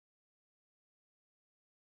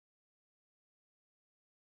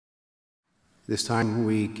This time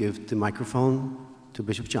we give the microphone to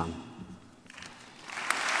Bishop John.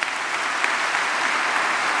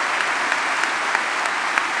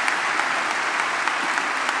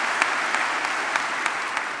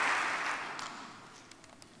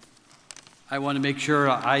 I want to make sure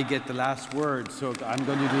I get the last word, so I'm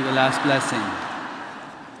going to do the last blessing.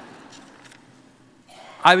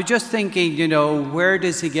 I was just thinking, you know, where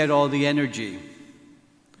does he get all the energy?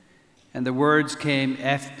 And the words came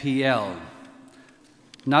FPL.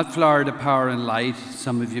 Not Florida Power and Light,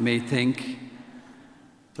 some of you may think,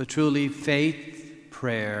 but truly faith,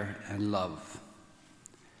 prayer, and love.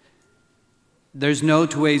 There's no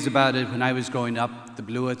two ways about it. When I was growing up, the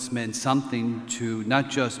Bluetts meant something to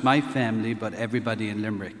not just my family, but everybody in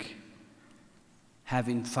Limerick.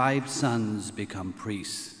 Having 5 sons become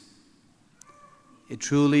priests. It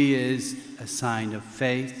truly is a sign of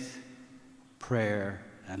faith, prayer,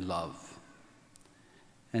 and love.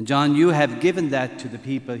 And John, you have given that to the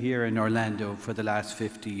people here in Orlando for the last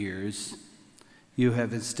 50 years. You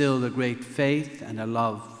have instilled a great faith and a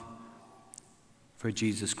love for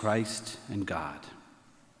Jesus Christ and God.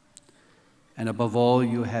 And above all,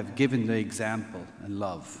 you have given the example and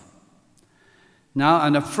love. Now,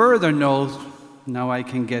 on a further note, now I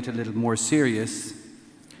can get a little more serious.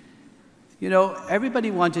 You know,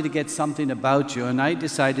 everybody wanted to get something about you, and I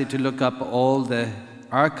decided to look up all the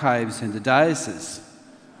archives in the diocese.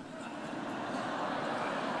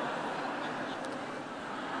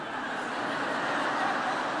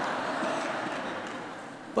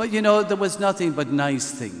 But you know, there was nothing but nice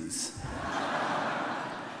things.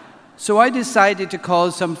 So I decided to call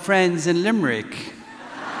some friends in Limerick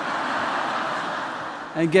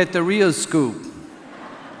and get the real scoop.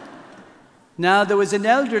 Now, there was an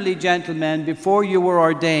elderly gentleman before you were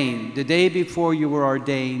ordained. The day before you were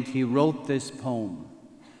ordained, he wrote this poem.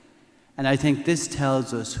 And I think this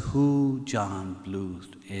tells us who John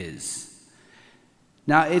Bluett is.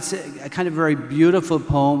 Now, it's a kind of very beautiful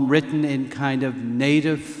poem written in kind of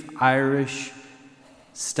native Irish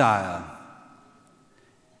style.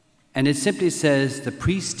 And it simply says, the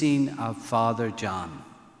priesting of Father John.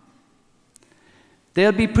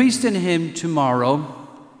 They'll be priesting him tomorrow.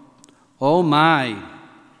 Oh my,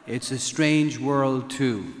 it's a strange world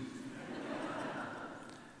too.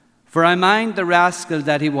 For I mind the rascal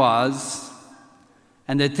that he was,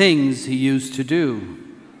 and the things he used to do.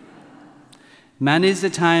 Many's the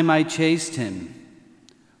time I chased him,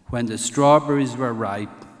 when the strawberries were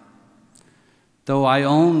ripe. Though I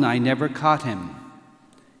own I never caught him,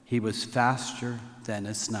 he was faster than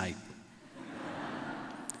a snipe.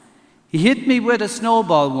 He hit me with a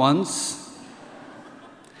snowball once,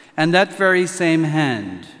 and that very same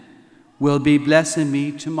hand will be blessing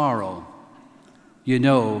me tomorrow. You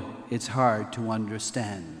know, it's hard to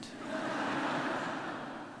understand.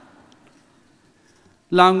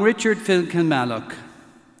 Long Richard Phil Kilmallock,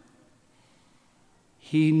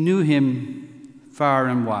 he knew him far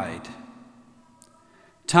and wide.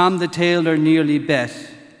 Tom the tailor nearly bet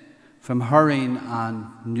from hurrying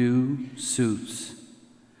on new suits.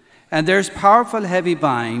 And there's powerful heavy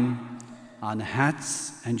buying on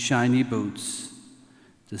hats and shiny boots.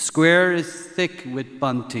 The square is thick with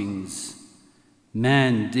buntings.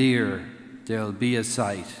 Man dear, there'll be a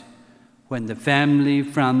sight when the family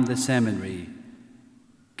from the seminary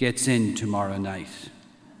gets in tomorrow night.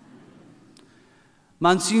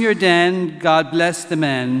 Monsignor Dan, God bless the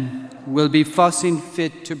man, will be fussing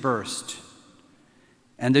fit to burst,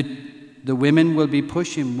 and the women will be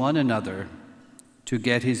pushing one another to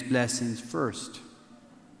get his blessings first.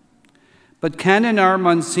 But Canon our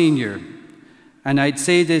Monsignor, and I'd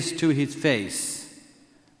say this to his face,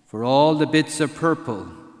 for all the bits of purple,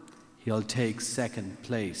 he'll take second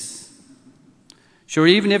place. Sure,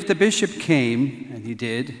 even if the bishop came, and he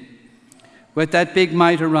did, with that big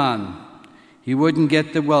mitre on, he wouldn't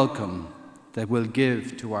get the welcome that we'll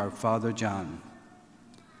give to our Father John.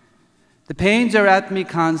 The pains are at me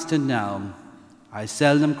constant now. I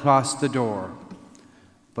seldom cross the door,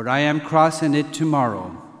 but I am crossing it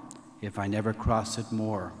tomorrow, if I never cross it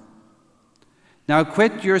more. Now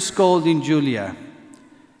quit your scolding, Julia,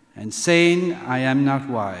 and saying I am not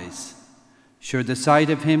wise. Sure, the sight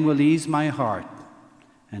of him will ease my heart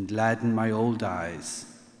and gladden my old eyes.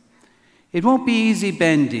 It won't be easy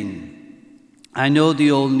bending. I know the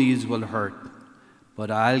old knees will hurt, but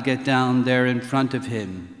I'll get down there in front of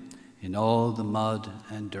him in all the mud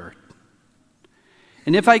and dirt.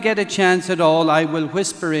 And if I get a chance at all, I will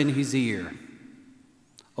whisper in his ear.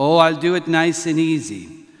 Oh, I'll do it nice and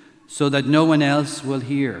easy, so that no one else will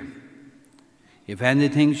hear. If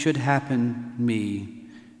anything should happen me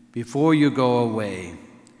before you go away,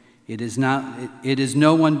 It is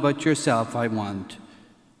no one but yourself I want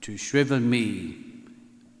to shrivel me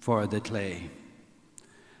for the clay.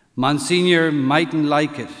 Monsignor mightn't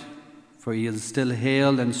like it, for he is still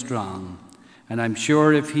hale and strong, and I'm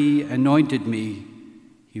sure if he anointed me,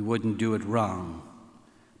 he wouldn't do it wrong.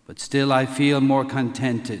 But still I feel more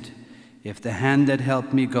contented if the hand that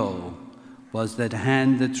helped me go was that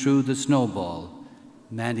hand that threw the snowball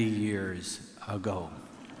many years ago.